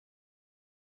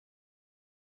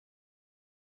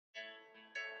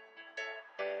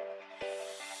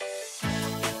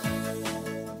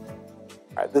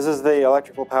Alright, this is the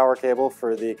electrical power cable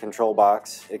for the control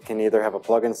box. It can either have a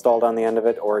plug installed on the end of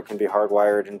it or it can be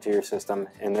hardwired into your system.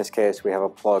 In this case, we have a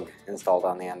plug installed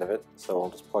on the end of it, so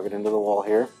we'll just plug it into the wall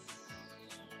here.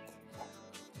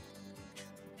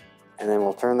 And then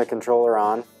we'll turn the controller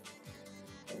on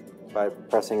by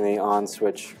pressing the on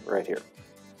switch right here.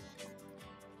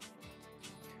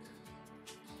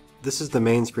 This is the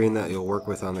main screen that you'll work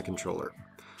with on the controller.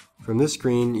 From this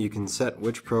screen, you can set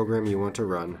which program you want to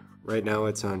run. Right now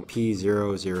it's on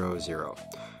P000.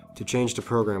 To change to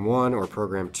program 1 or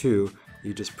program 2,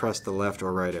 you just press the left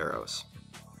or right arrows.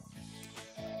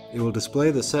 It will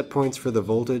display the set points for the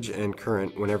voltage and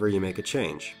current whenever you make a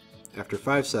change. After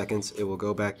 5 seconds, it will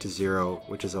go back to 0,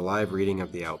 which is a live reading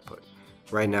of the output.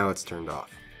 Right now it's turned off.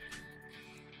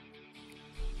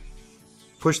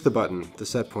 Push the button, the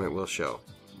set point will show.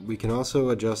 We can also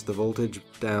adjust the voltage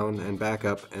down and back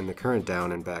up and the current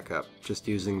down and back up, just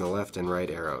using the left and right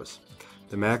arrows.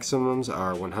 The maximums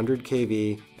are 100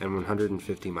 kV and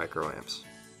 150 microamps.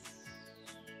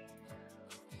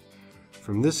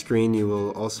 From this screen you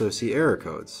will also see error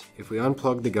codes. If we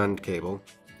unplug the gun cable,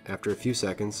 after a few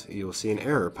seconds you will see an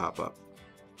error pop up.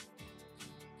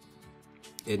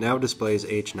 It now displays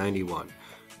H91,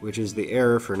 which is the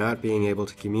error for not being able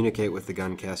to communicate with the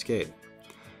gun cascade.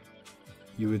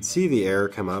 You would see the error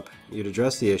come up, you'd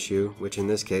address the issue, which in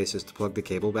this case is to plug the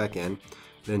cable back in,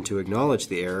 then to acknowledge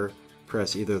the error,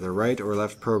 press either the right or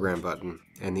left program button,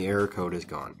 and the error code is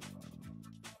gone.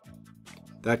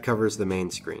 That covers the main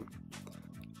screen.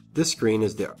 This screen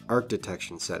is the arc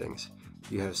detection settings.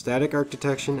 You have static arc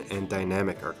detection and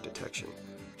dynamic arc detection.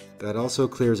 That also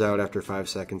clears out after 5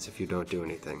 seconds if you don't do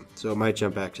anything, so it might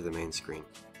jump back to the main screen.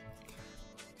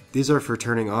 These are for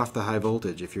turning off the high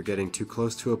voltage if you're getting too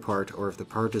close to a part or if the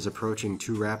part is approaching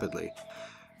too rapidly.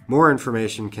 More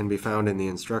information can be found in the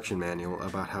instruction manual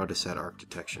about how to set arc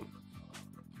detection.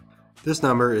 This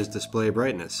number is display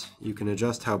brightness. You can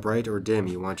adjust how bright or dim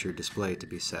you want your display to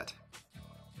be set.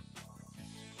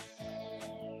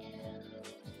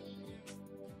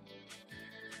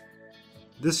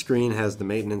 This screen has the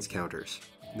maintenance counters.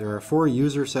 There are 4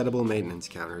 user-settable maintenance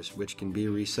counters, which can be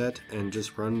reset and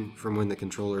just run from when the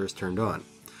controller is turned on.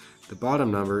 The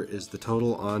bottom number is the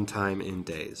total on time in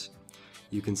days.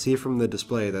 You can see from the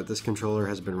display that this controller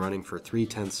has been running for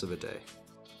 3/10 of a day.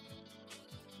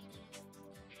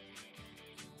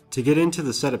 To get into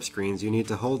the setup screens, you need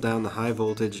to hold down the high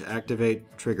voltage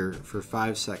activate trigger for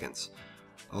 5 seconds.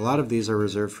 A lot of these are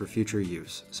reserved for future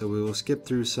use, so we will skip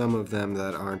through some of them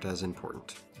that aren't as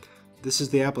important. This is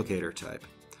the applicator type.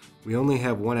 We only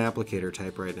have one applicator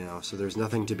type right now, so there's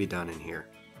nothing to be done in here.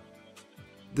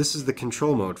 This is the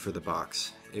control mode for the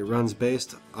box. It runs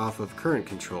based off of current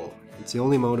control. It's the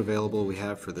only mode available we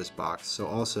have for this box, so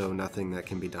also nothing that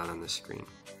can be done on this screen.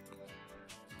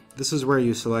 This is where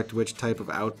you select which type of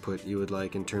output you would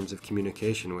like in terms of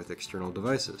communication with external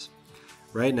devices.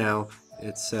 Right now,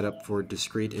 it's set up for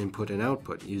discrete input and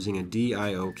output using a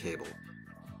DIO cable.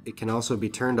 It can also be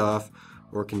turned off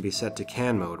or can be set to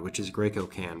CAN mode, which is Graco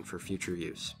CAN for future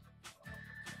use.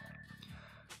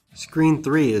 Screen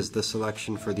 3 is the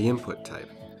selection for the input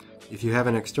type. If you have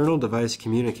an external device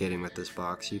communicating with this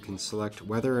box, you can select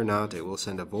whether or not it will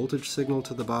send a voltage signal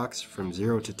to the box from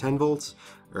 0 to 10 volts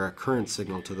or a current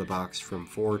signal to the box from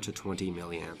 4 to 20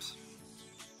 milliamps.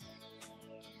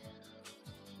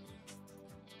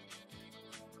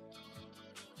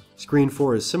 Screen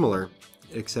 4 is similar,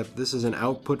 except this is an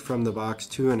output from the box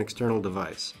to an external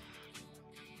device.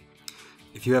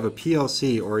 If you have a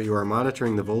PLC or you are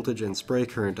monitoring the voltage and spray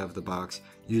current of the box,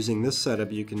 using this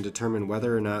setup you can determine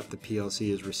whether or not the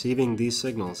PLC is receiving these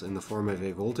signals in the form of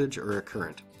a voltage or a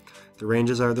current. The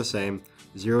ranges are the same,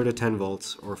 0 to 10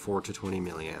 volts or 4 to 20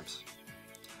 milliamps.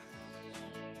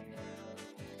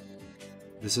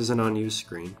 This is an unused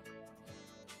screen.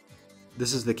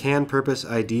 This is the CAN Purpose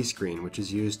ID screen, which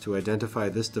is used to identify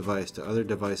this device to other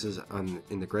devices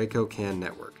in the Graco CAN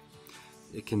network.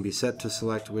 It can be set to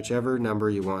select whichever number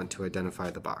you want to identify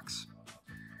the box.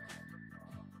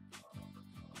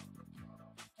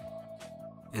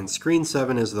 And screen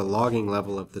 7 is the logging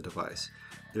level of the device.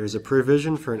 There is a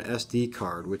provision for an SD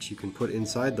card which you can put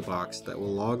inside the box that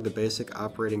will log the basic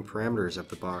operating parameters of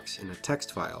the box in a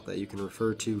text file that you can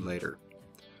refer to later.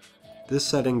 This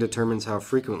setting determines how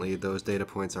frequently those data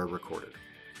points are recorded.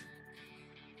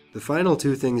 The final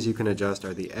 2 things you can adjust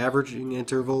are the averaging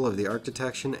interval of the arc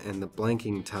detection and the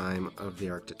blanking time of the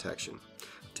arc detection.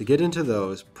 To get into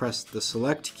those, press the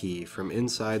Select key from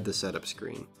inside the setup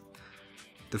screen.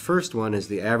 The first one is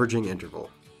the averaging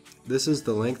interval. This is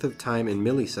the length of time in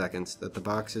milliseconds that the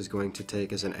box is going to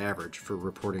take as an average for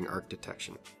reporting arc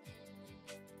detection.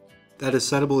 That is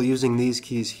settable using these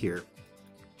keys here.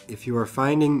 If you are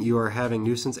finding you are having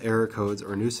nuisance error codes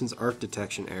or nuisance arc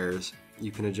detection errors, you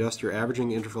can adjust your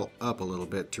averaging interval up a little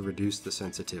bit to reduce the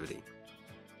sensitivity.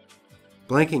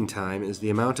 Blanking time is the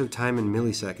amount of time in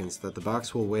milliseconds that the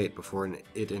box will wait before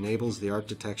it enables the arc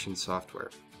detection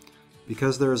software.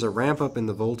 Because there is a ramp up in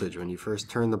the voltage when you first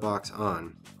turn the box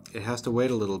on, it has to wait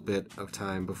a little bit of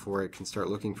time before it can start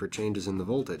looking for changes in the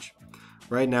voltage.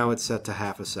 Right now it's set to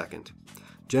half a second.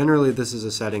 Generally, this is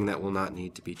a setting that will not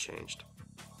need to be changed.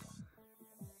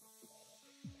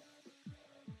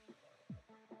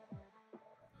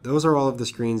 Those are all of the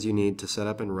screens you need to set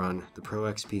up and run the Pro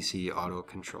XPC Auto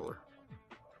Controller.